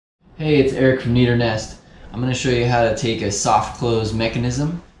Hey, it's Eric from Neater Nest. I'm going to show you how to take a soft close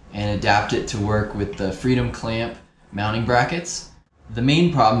mechanism and adapt it to work with the Freedom Clamp mounting brackets. The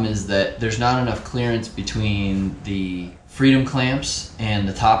main problem is that there's not enough clearance between the Freedom clamps and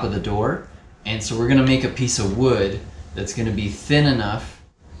the top of the door, and so we're going to make a piece of wood that's going to be thin enough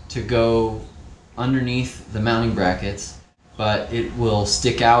to go underneath the mounting brackets, but it will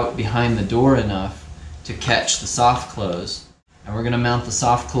stick out behind the door enough to catch the soft close. And we're going to mount the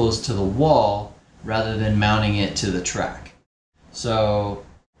soft close to the wall rather than mounting it to the track. So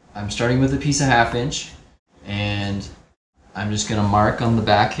I'm starting with a piece of 1/2 inch, and I'm just going to mark on the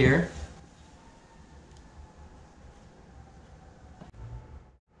back here.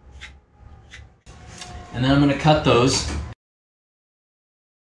 And then I'm going to cut those.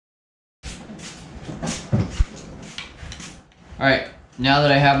 Alright, now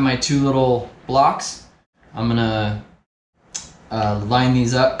that I have my two little blocks, I'm going to line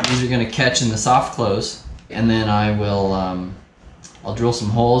these up. These are going to catch in the soft close, and then I will I'll drill some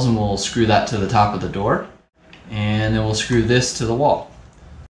holes and we'll screw that to the top of the door, and then we'll screw this to the wall.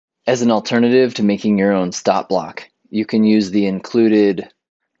 As an alternative to making your own stop block, you can use the included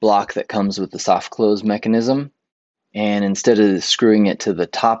block that comes with the soft close mechanism, and instead of screwing it to the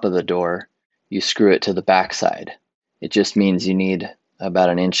top of the door, you screw it to the back side. It just means you need about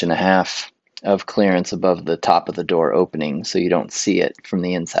 1.5 inches of clearance above the top of the door opening so you don't see it from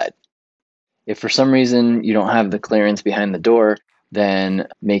the inside. If for some reason you don't have the clearance behind the door, then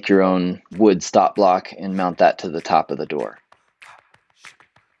make your own wood stop block and mount that to the top of the door.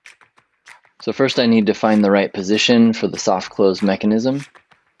 So first I need to find the right position for the soft close mechanism,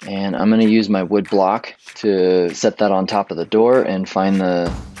 and I'm going to use my wood block to set that on top of the door and find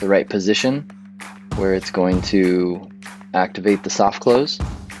the right position where it's going to activate the soft close.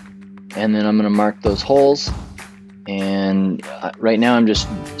 And then I'm going to mark those holes, and right now I'm just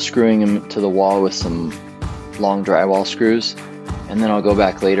screwing them to the wall with some long drywall screws, and then I'll go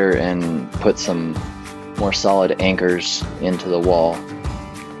back later and put some more solid anchors into the wall.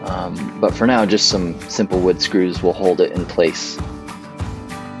 But for now, just some simple wood screws will hold it in place.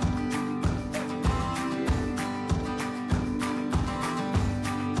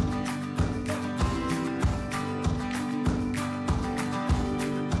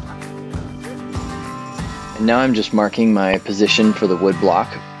 And now I'm just marking my position for the wood block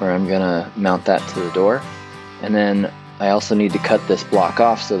where I'm going to mount that to the door. And then I also need to cut this block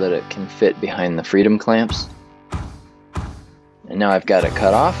off so that it can fit behind the Freedom clamps. And now I've got it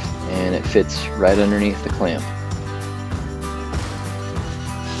cut off, and it fits right underneath the clamp.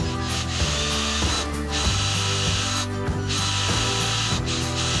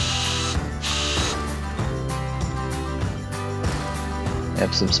 I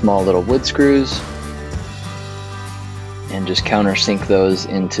have some small little wood screws, and just countersink those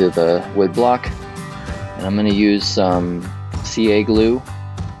into the wood block. And I'm going to use some CA glue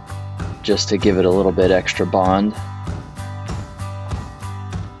just to give it a little bit extra bond.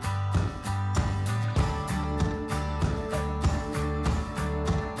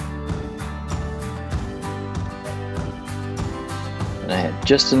 And I had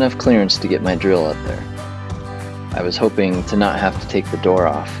just enough clearance to get my drill up there. I was hoping to not have to take the door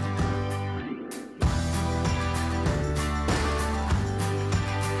off.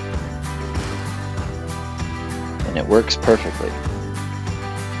 And it works perfectly.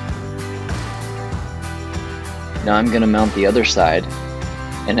 Now I'm going to mount the other side,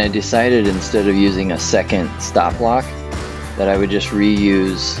 and I decided instead of using a second stop block that I would just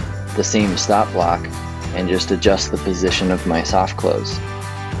reuse the same stop block and just adjust the position of my soft close.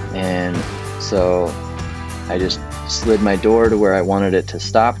 And so I just slid my door to where I wanted it to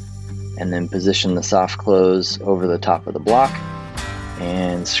stop, and then position the soft close over the top of the block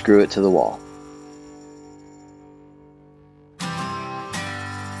and screw it to the wall.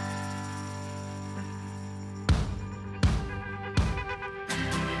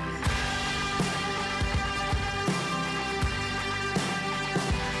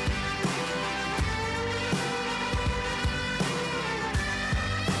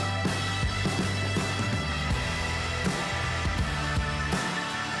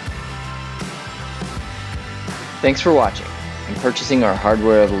 Thanks for watching and purchasing our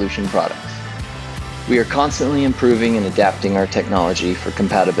Hardware Evolution products. We are constantly improving and adapting our technology for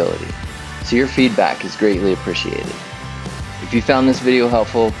compatibility, so your feedback is greatly appreciated. If you found this video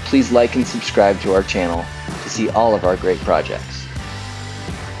helpful, please like and subscribe to our channel to see all of our great projects.